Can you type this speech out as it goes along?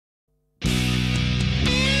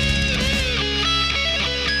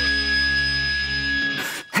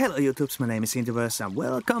Hello YouTubes, my name is Intiverse and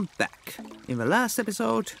welcome back. In the last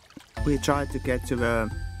episode, we tried to get to the...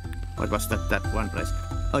 What was that one place?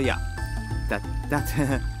 Oh yeah, that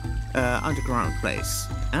underground place.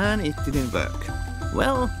 And it didn't work.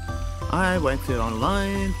 Well, I went to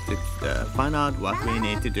online to find out what we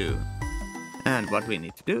need to do. And what we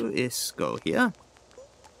need to do is go here.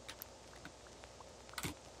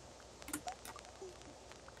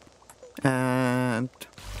 And...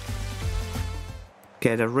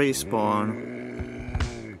 get a respawn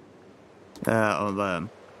of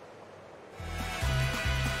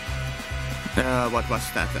what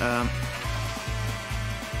was that?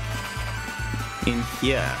 In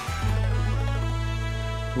here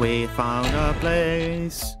we found a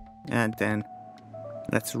place, and then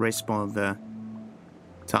let's respawn the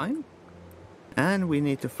time, and we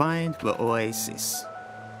need to find the oasis,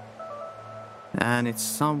 and it's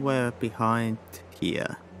somewhere behind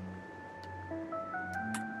here.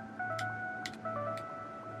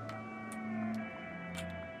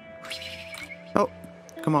 Oh,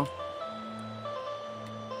 come on.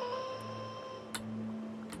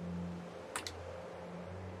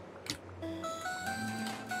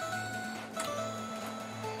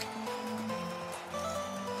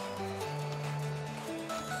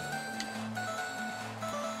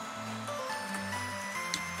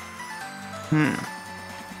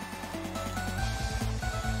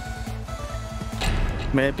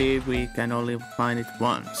 Maybe we can only find it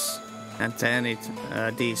once, and then it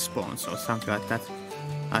despawns or something like that.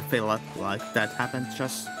 I feel like that happened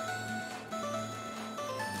just...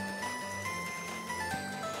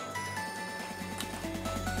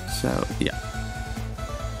 So, yeah.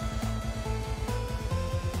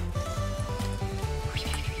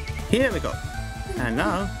 Here we go. And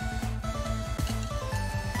now...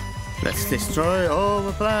 let's destroy all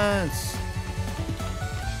the plants!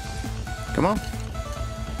 Come on.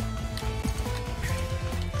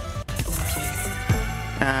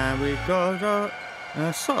 And we got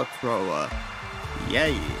a salt thrower.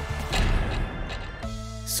 Yay!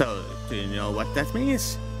 So, do you know what that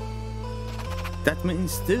means? That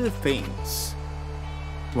means two things.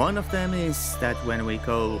 One of them is that when we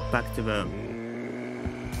go back to the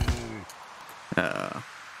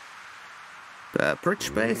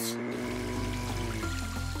bridge base.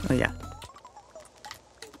 Oh yeah.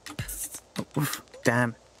 Oof,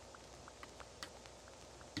 damn.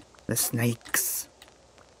 The snakes.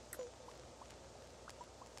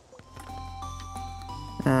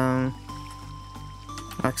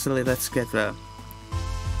 Actually, let's get the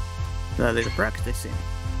little practice in.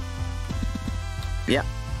 Yeah,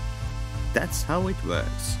 that's how it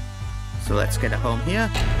works. So let's get a home here.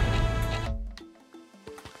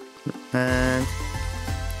 And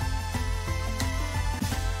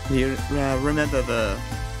you remember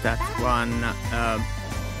that one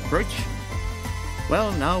bridge?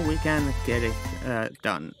 Well, now we can get it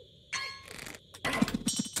done.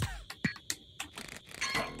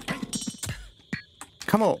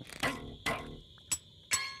 Come on.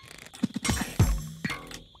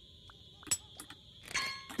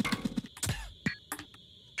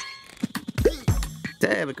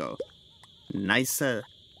 There we go. Nicer.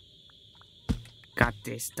 Got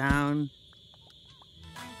this down.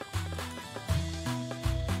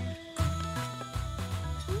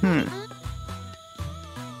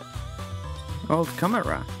 Old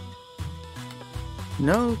camera.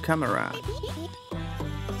 No camera.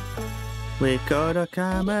 We got a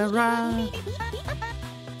camera.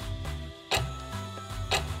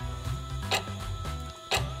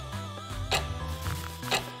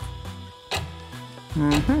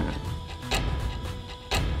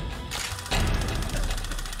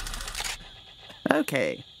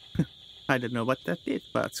 Okay. I don't know what that did,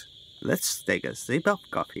 but let's take a sip of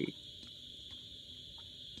coffee.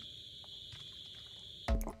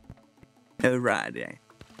 Alrighty.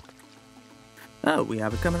 Oh, we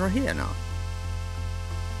have a camera here now.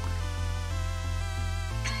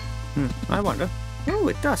 I wonder. Oh,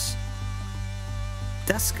 it does.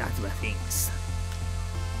 Does got the things.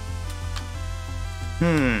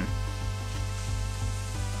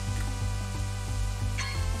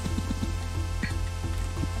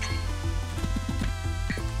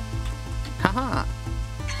 Haha.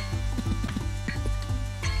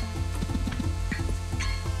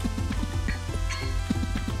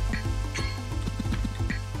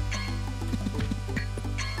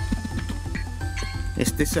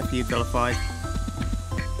 Is this a futile fight?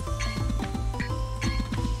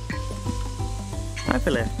 I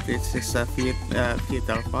believe this is a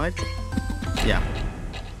futile fight. Yeah.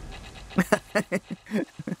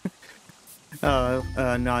 Oh,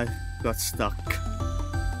 knife got stuck.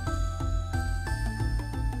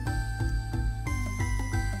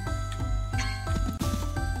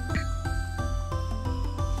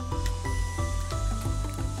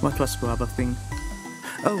 What was the other thing?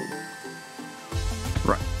 Oh!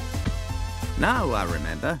 Right. Now I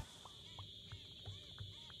remember.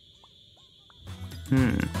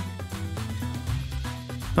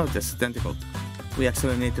 Oh, there's a tentacle. We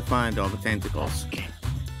actually need to find all the tentacles.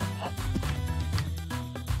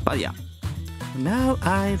 But yeah. Now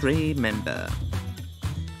I remember.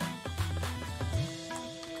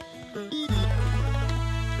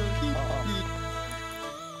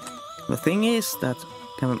 The thing is that...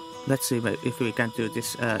 let's see if we can do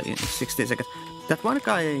this in 60 seconds. That one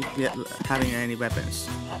guy ain't having any weapons.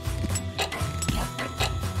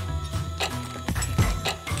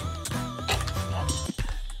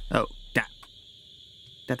 Oh, damn.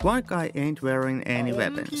 That one guy ain't wearing any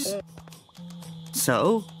weapons.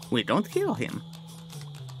 So, we don't kill him.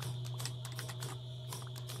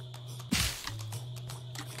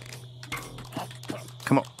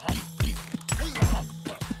 Come on.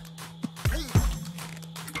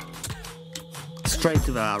 Straight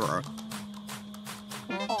to the arrow.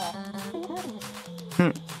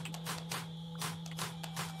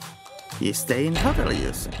 He's staying heavily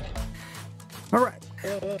using. Alright.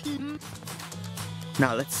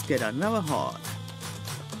 Now let's get another heart.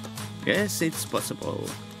 Yes, it's possible.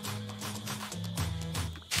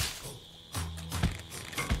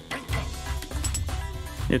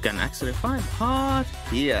 You can actually find heart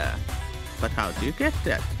here. But how do you get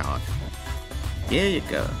that heart? Here you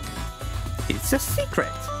go. It's a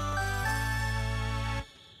secret.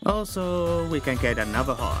 Also, we can get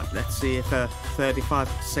another heart. Let's see if 35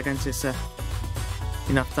 seconds is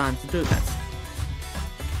enough time to do that.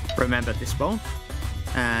 Remember this bone?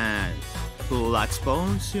 And who likes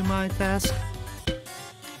bones, you might ask?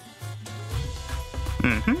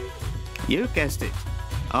 You guessed it.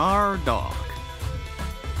 Our dog.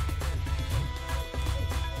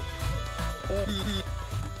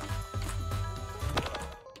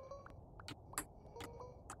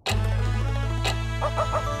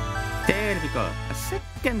 There we go. A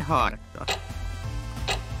second heart.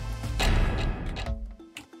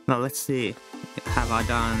 Now let's see. Have I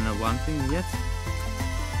done one thing yet?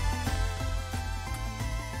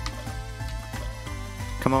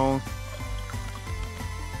 Come on.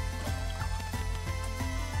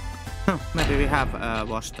 Huh, maybe we have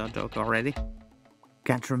washed the dog already.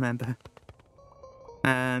 Can't remember.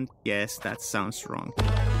 And yes, that sounds wrong.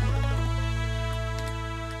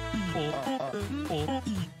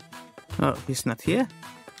 Oh, he's not here?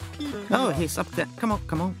 Oh, he's up there. Come on,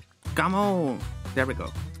 come on. Come on. There we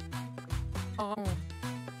go.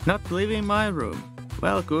 Not leaving my room.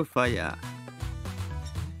 Well, good for ya.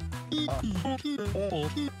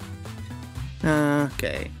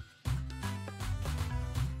 Okay.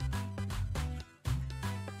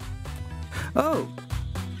 Oh!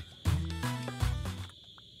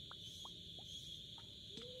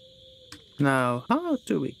 Now, how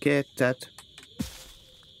do we get that?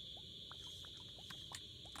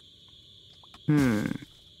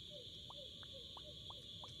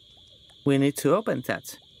 We need to open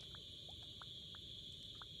that.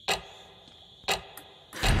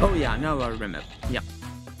 Oh yeah, now I remember. Yeah.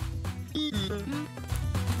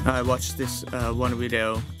 I watched this one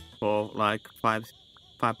video for like five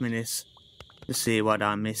minutes to see what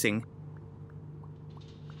I'm missing.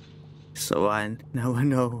 So now I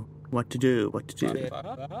know what to do.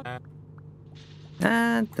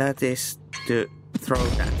 And that is to throw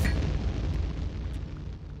that.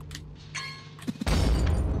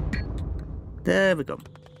 There we go.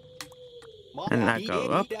 And I go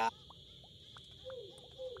up.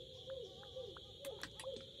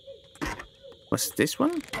 Was this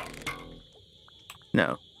one?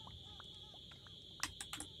 No.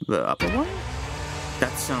 The upper one?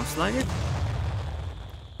 That sounds like it.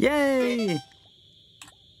 Yay!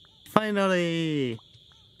 Finally!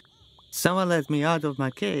 Someone let me out of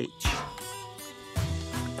my cage.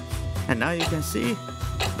 And now you can see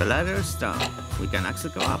the ladder is down. We can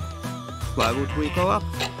actually go up. Why would we go up?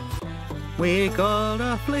 We call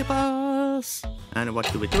the flippers! And what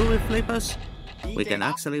do we do with flippers? We can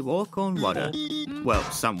actually walk on water. Well,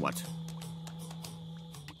 somewhat.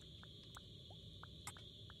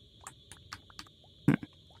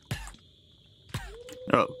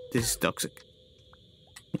 Oh, this is toxic.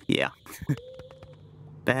 Yeah.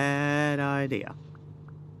 Bad idea.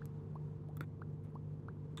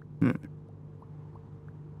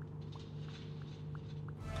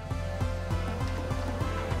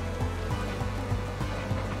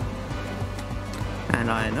 And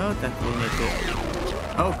I know that we need to...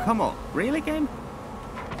 Oh, come on. Really, game?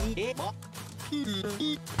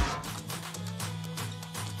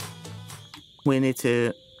 We need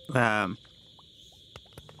to...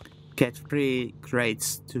 get 3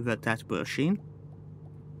 crates to that machine.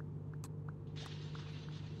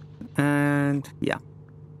 And yeah.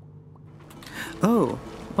 Oh,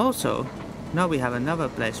 also, now we have another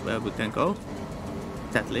place where we can go.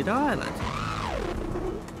 That little island.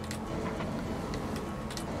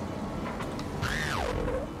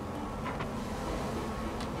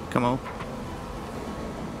 Come on.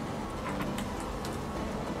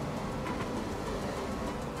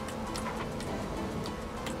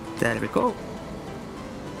 There we go.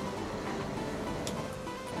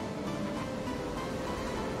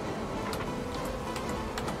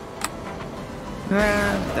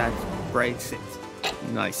 And that breaks it.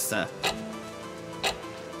 Nice, sir.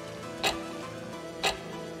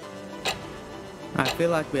 I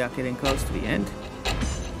feel like we are getting close to the end.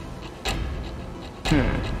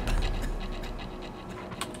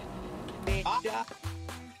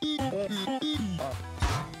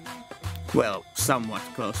 Well, somewhat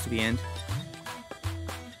close to the end.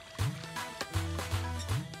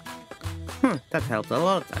 That helped a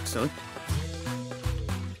lot, actually.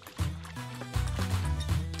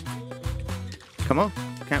 Come on,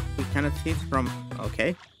 we cannot hit from...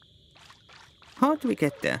 Okay. How do we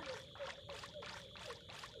get there?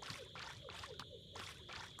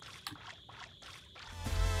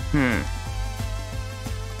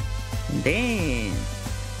 Damn.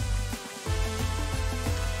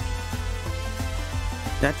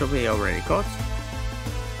 That we already got.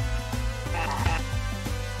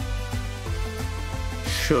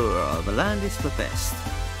 Sure, the land is the best.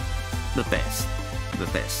 The best. The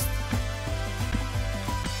best.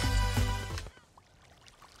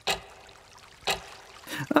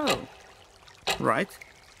 Oh. Right.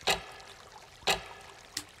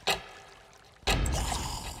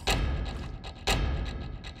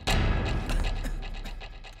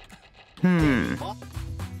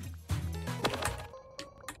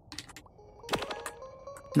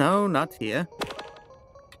 No, not here.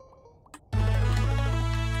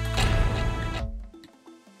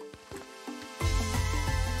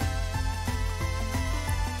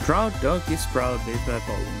 Proud dog is proud with a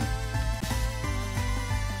bone.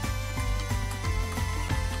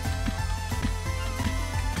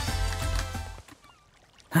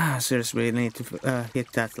 Seriously, we need to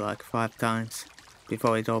hit that like 5 times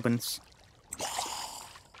before it opens.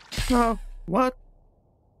 Oh, what?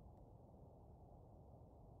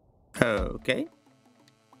 Okay.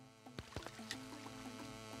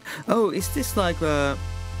 Oh, is this like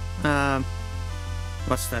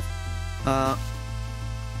what's that?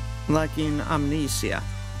 Like in Amnesia,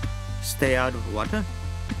 stay out of water?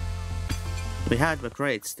 We had the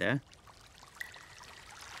crates there.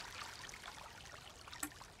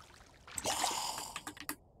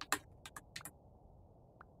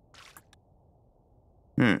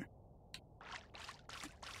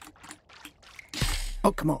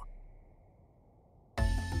 Oh, come on.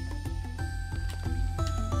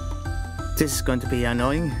 This is going to be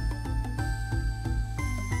annoying.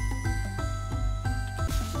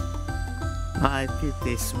 I give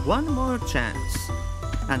this one more chance.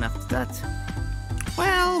 And after that,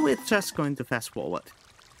 well, we're just going to fast forward.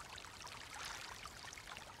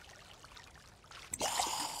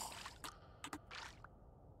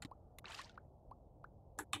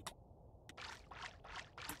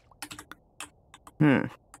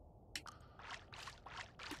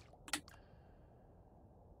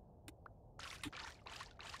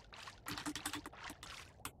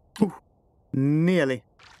 Nearly.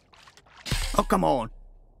 Oh, come on.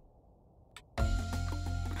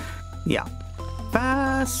 Yeah.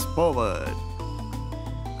 Fast forward.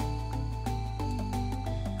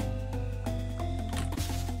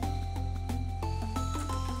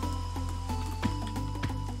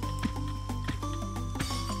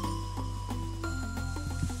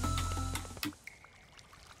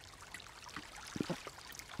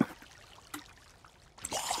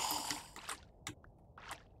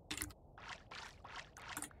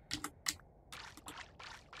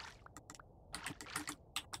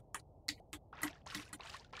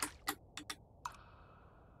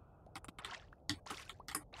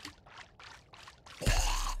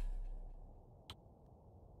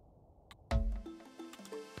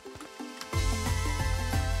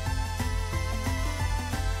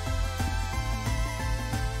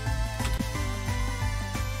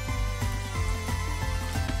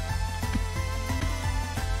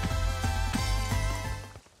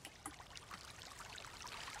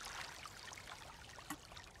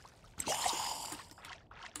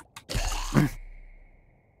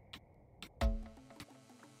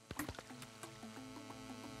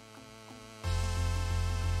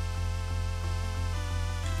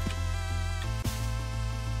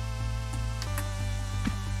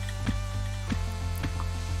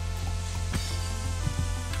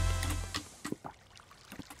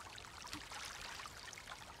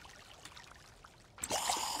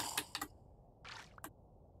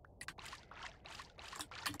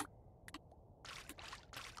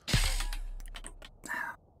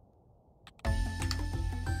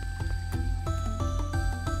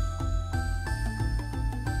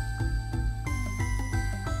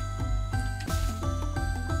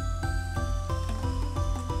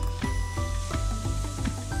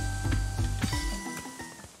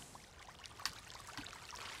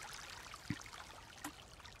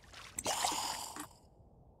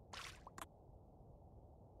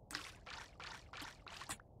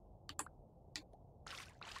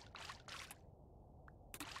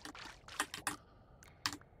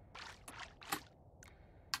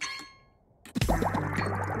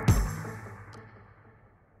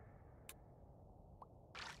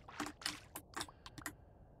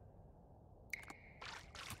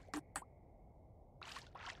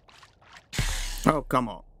 Oh, come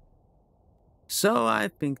on. So I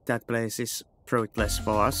think that place is fruitless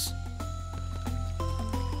for us.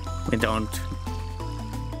 We don't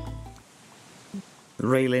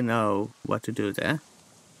really know what to do there.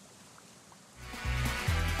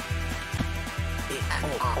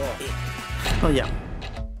 Oh yeah.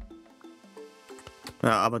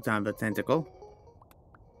 Our time the tentacle.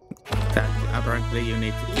 That apparently you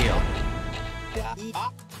need to kill.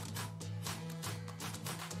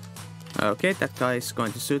 Okay, that guy is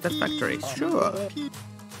going to suit that factory. Sure.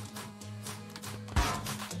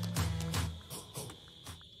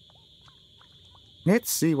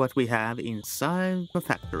 Let's see what we have inside the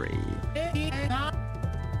factory.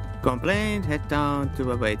 Complaint, head down to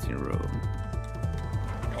the waiting room.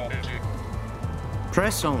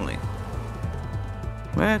 Press only.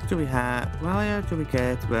 Where do we get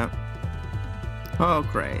the... Oh,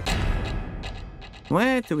 great.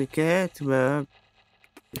 Where do we get the...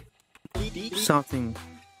 something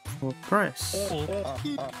for press?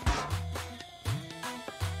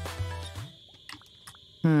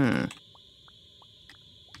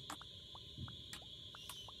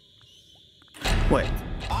 Wait.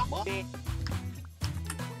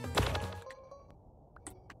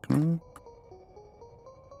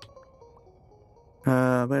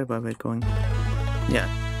 Where were we going? Yeah.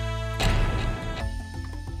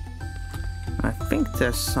 I think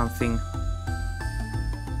there's something...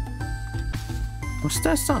 Was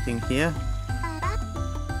there something here?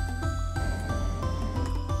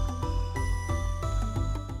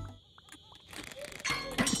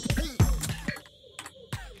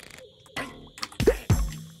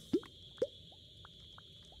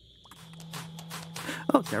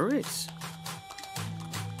 Oh, there is.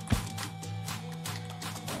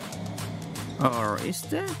 Or is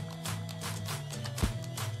there?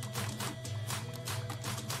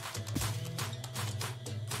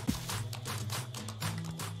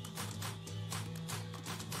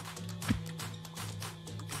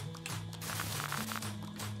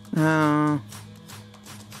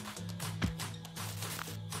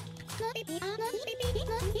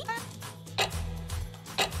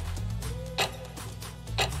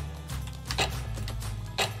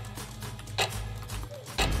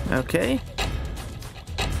 Okay.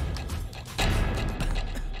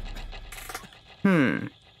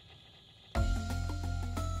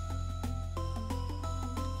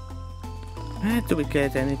 Where do we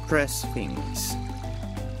get any press things?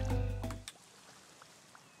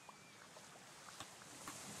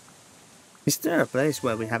 Is there a place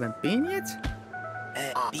where we haven't been yet?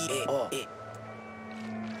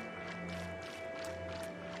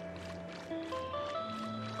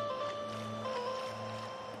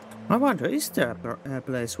 I wonder, is there a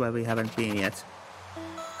place where we haven't been yet?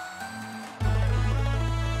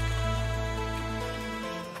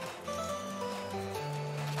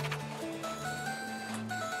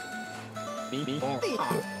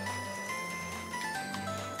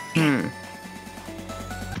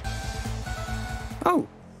 Oh.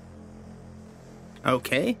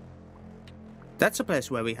 Okay. That's a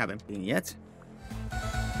place where we haven't been yet.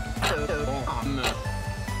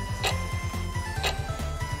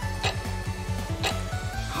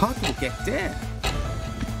 How do we get there?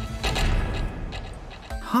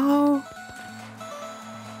 How?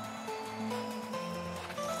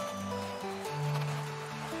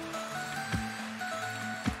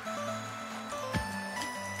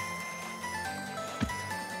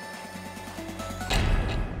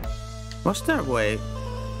 Was there a way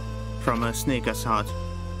from a sneaker's hut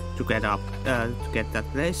to get up, to get that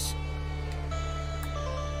place?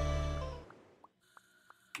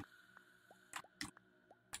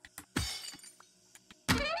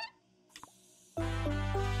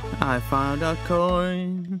 I found a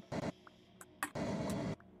coin.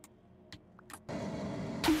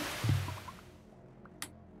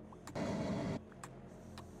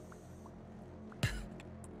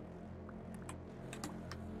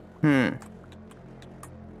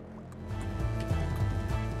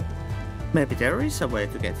 Maybe there is a way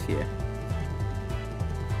to get here.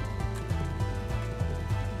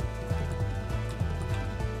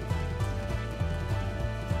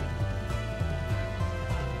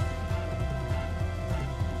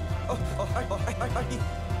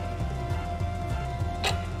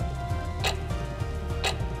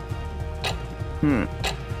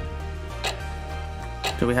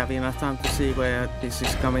 Do we have enough time to see where this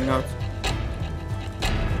is coming out?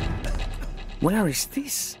 Where is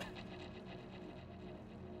this?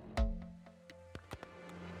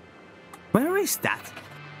 Where is that?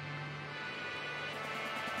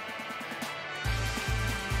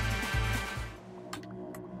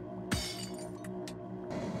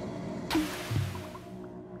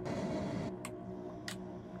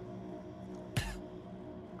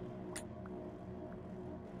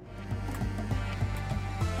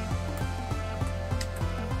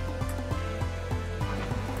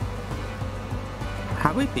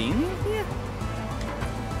 Have we been here?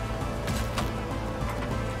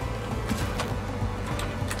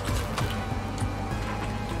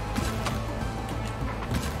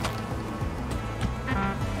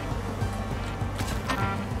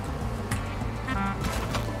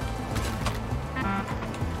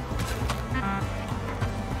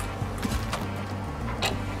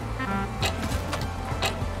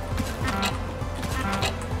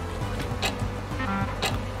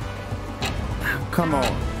 Come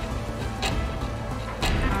on.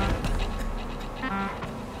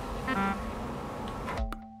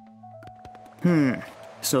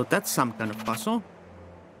 So that's some kind of puzzle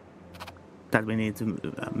that we need to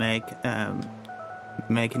make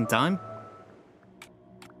in time.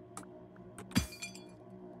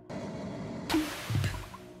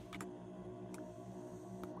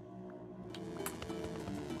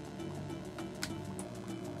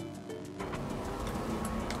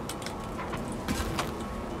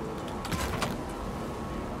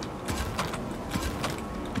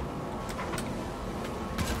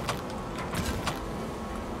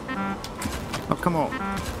 Oh, come on.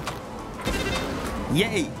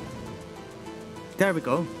 Yay! There we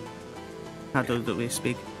go. How do we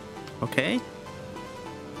speak? Okay.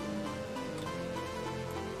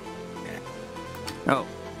 Oh,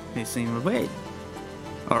 he's in the way.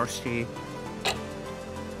 Or she.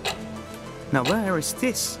 Now where is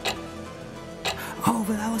this? Oh,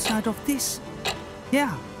 well, I was out of this.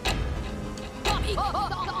 Yeah.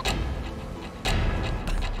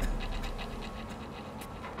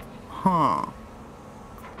 Huh.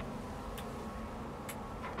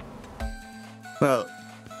 Well,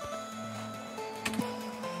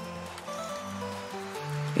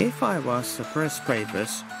 if I was a press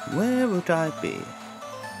papers, where would I be?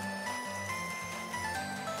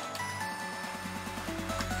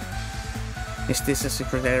 Is this a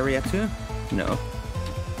secret area too? No.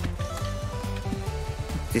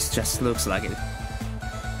 This just looks like it.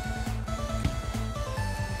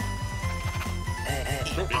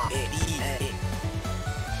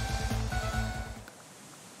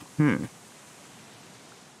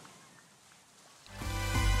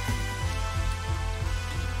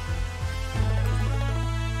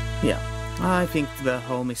 Yeah, I think the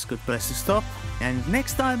home is a good place to stop. And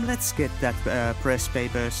next time, let's get that press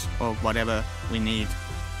papers or whatever we need.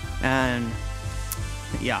 And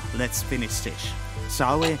yeah, let's finish this,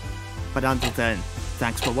 shall we? But until then,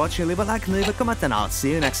 thanks for watching, leave a like, leave a comment, and I'll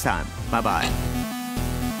see you next time. Bye bye.